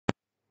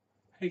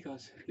Hey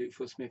guys, Luke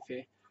Smith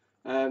here.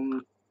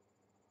 Um,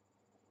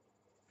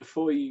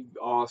 Before you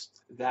asked,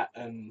 that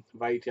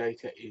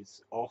radiator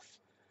is off.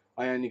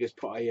 I only just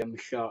put a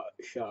shirt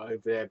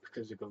over there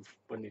because I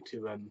wanted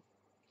to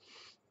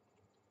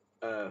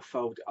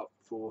fold it up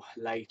for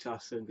later,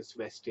 so I'm just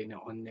resting it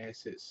on there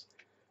so it's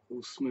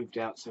all smoothed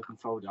out, so I can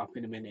fold it up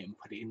in a minute and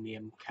put it in the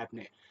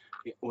cabinet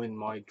or in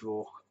my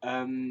drawer.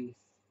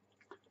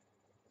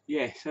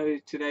 Yeah, so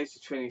today's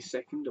the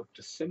 22nd of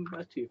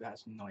December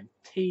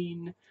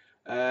 2019.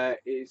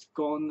 It's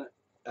gone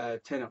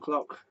 10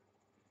 o'clock.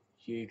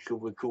 Usual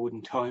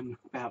recording time,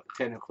 about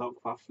 10 o'clock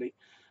roughly.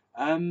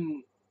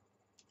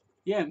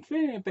 Yeah, I'm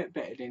feeling a bit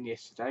better than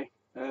yesterday.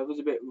 It was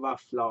a bit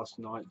rough last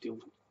night due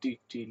to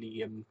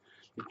the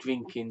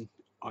drinking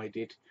I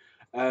did.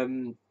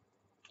 Um,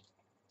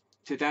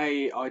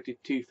 Today I did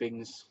two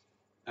things.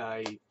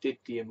 I did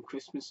the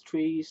Christmas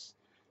trees.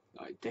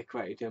 I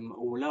decorated them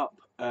all up.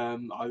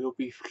 I will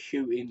be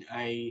shooting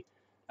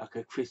like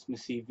a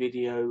Christmassy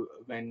video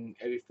when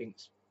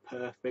everything's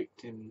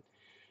perfect and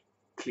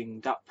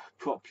cleaned up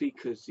properly,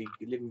 because the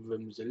living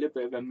room's a little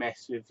bit of a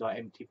mess with like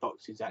empty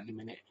boxes at the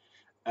minute.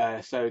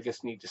 So I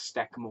just need to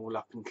stack them all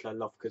up into a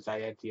loft because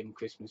they had the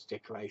Christmas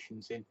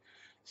decorations in.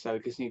 So I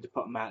just need to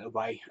put them out of the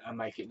way and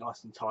make it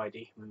nice and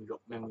tidy when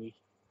we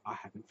are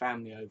having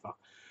family over.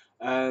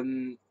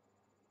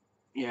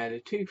 Yeah, the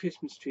two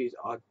Christmas trees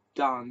are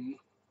done.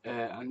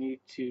 I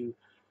need to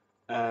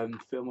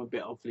film a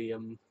bit of the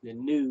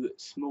new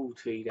small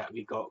tree that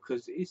we got,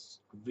 because it's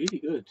really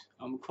good.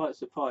 I'm quite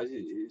surprised.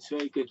 It's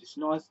very good. It's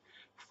a nice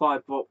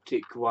fibre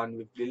optic one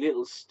with the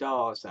little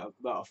stars that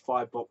are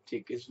fibre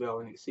optic as well,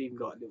 and it's even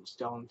got a little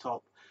star on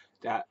top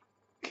that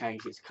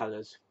changes its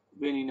colours.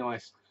 Really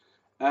nice.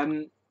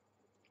 Um,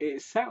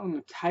 it's sat on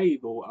the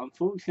table.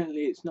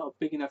 Unfortunately, it's not a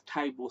big enough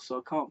table, so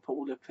I can't put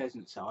all the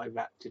presents that I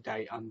wrapped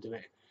today under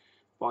it.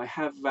 But I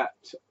have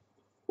wrapped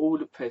all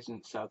the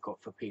presents that I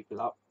got for people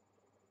up.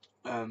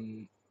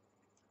 Um,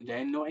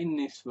 They're not in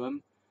this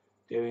room.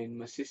 They're in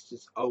my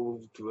sister's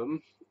old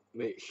room,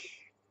 which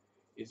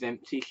is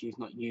empty. She's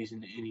not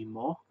using it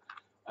anymore.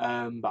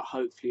 But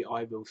hopefully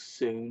I will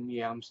soon.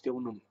 Yeah, I'm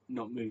still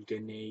not moved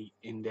in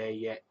there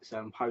yet, so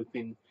I'm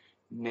hoping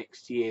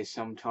next year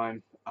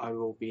sometime I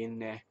will be in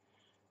there,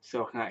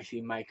 so I can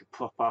actually make a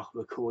proper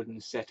recording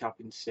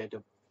setup instead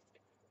of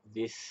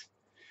this.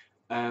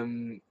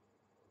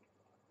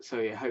 So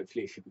yeah,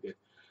 hopefully it should be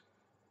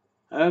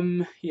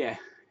good. Yeah.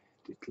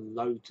 Did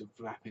loads of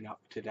wrapping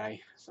up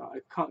today, so I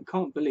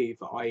can't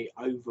believe I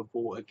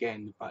overbought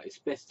again. But it's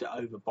best to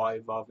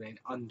overbuy rather than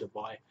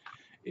underbuy.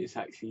 It's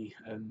actually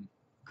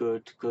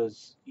good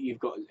because you've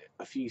got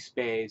a few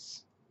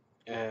spares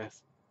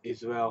as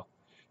well.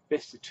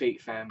 Best to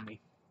treat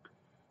family.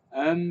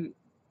 Um,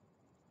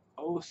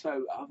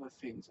 Also other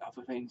things.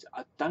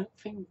 I don't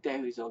think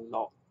there is a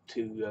lot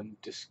to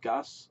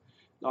discuss.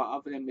 Like,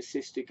 other than my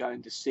sister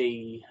going to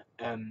see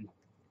the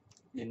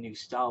new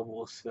Star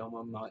Wars film,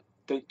 I'm like,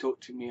 don't talk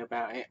to me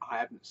about it. I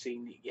haven't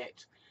seen it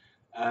yet.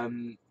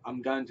 I'm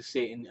going to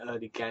see it in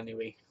early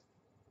January.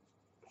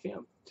 I think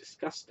I've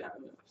discussed that.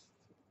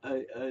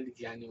 Early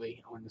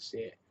January, I want to see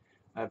it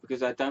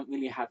because I don't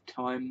really have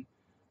time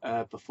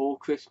before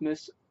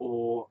Christmas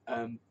or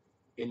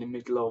in the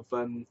middle of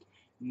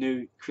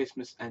New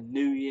Christmas and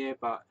New Year.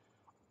 But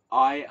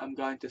I am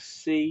going to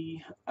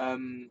see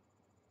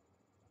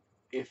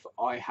if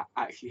I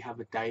actually have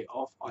a day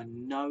off. I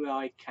know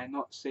I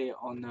cannot see it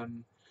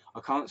on I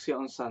can't see it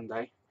on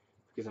Sunday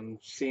because I'm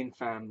seeing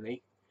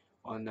family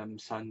on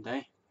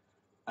Sunday.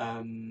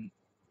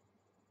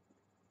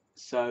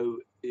 So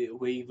it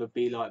will either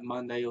be like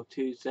Monday or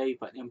Tuesday,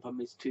 but the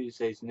problem is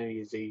Tuesday's New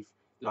Year's Eve,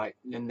 like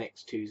the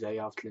next Tuesday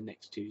after the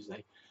next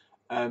Tuesday.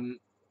 Um,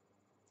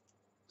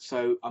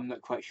 so I'm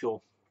not quite sure,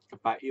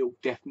 but it'll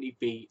definitely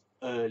be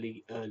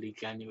early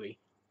January.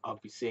 I'll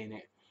be seeing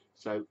it,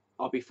 so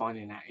I'll be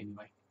finding out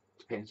anyway.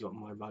 Depends what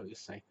my voters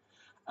say.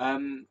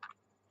 Um,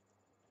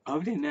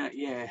 Other than that,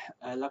 yeah,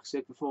 like I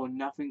said before,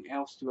 nothing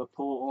else to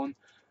report on.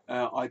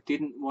 I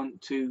didn't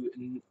want to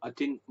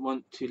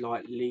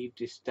like leave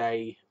this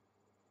day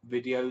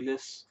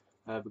videoless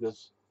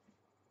because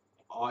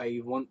I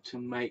want to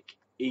make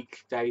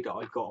each day that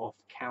I got off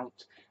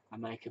count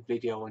and make a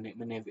video on it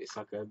whenever it's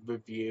like a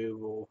review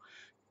or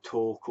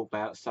talk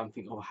about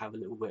something or have a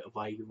little bit of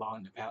a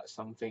rant about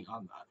something.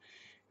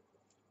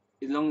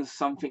 As long as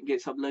something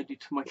gets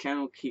uploaded to my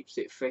channel, keeps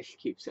it fresh,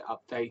 keeps it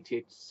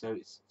updated, so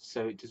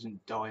it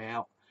doesn't die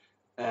out.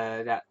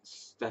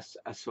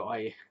 That's what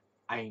I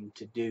aim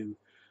to do.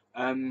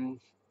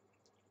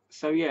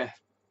 So yeah,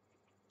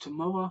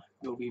 tomorrow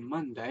will be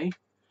Monday.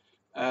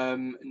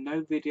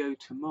 No video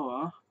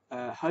tomorrow.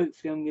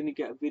 Hopefully I'm going to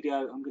get a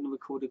video. I'm going to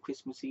record a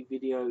Christmassy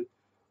video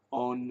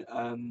on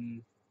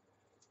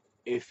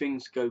if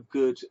things go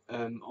good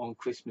on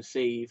Christmas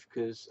Eve,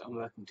 because I'm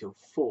working till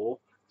 4,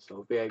 so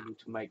I'll be able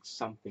to make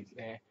something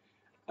there.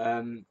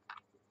 And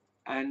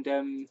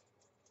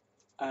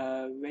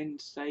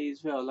Wednesday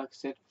as well, like I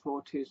said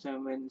before, Tuesday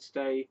and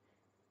Wednesday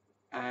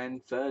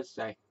and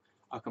Thursday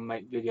I can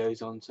make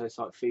videos on. So it's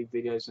like 3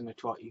 videos on a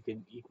trot you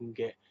can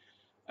get.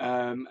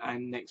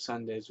 and next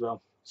Sunday as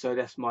well. So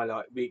that's my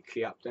like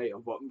weekly update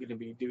of what I'm going to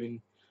be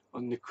doing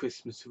on the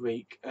Christmas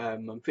week.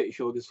 I'm pretty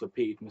sure this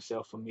repeated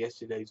myself from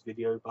yesterday's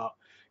video, but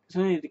it's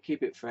only to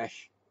keep it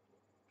fresh,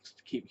 just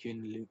to keep you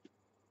in the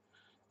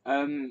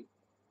loop.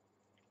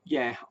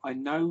 Yeah, I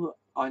know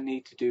I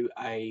need to do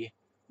a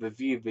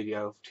review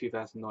video of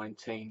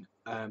 2019,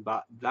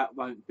 but that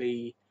won't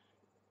be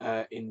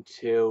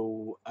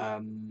until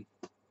the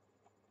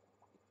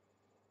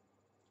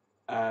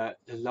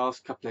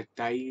last couple of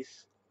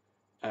days,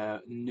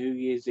 New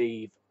Year's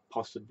Eve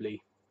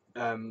possibly.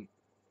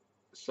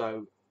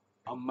 So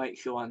I'll make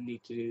sure I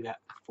need to do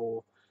that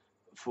before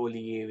the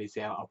year is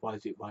out,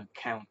 otherwise it won't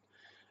count.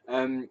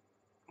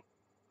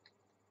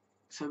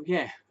 So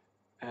yeah,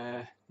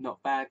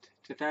 not bad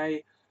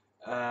today.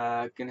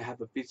 Gonna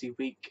have a busy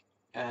week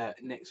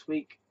next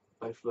week,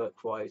 both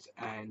work-wise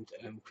and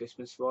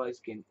Christmas-wise,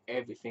 getting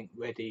everything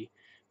ready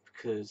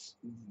because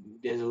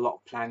there's a lot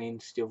of planning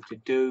still to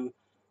do.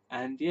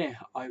 And yeah,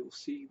 I will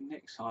see you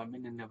next time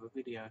in another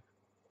video.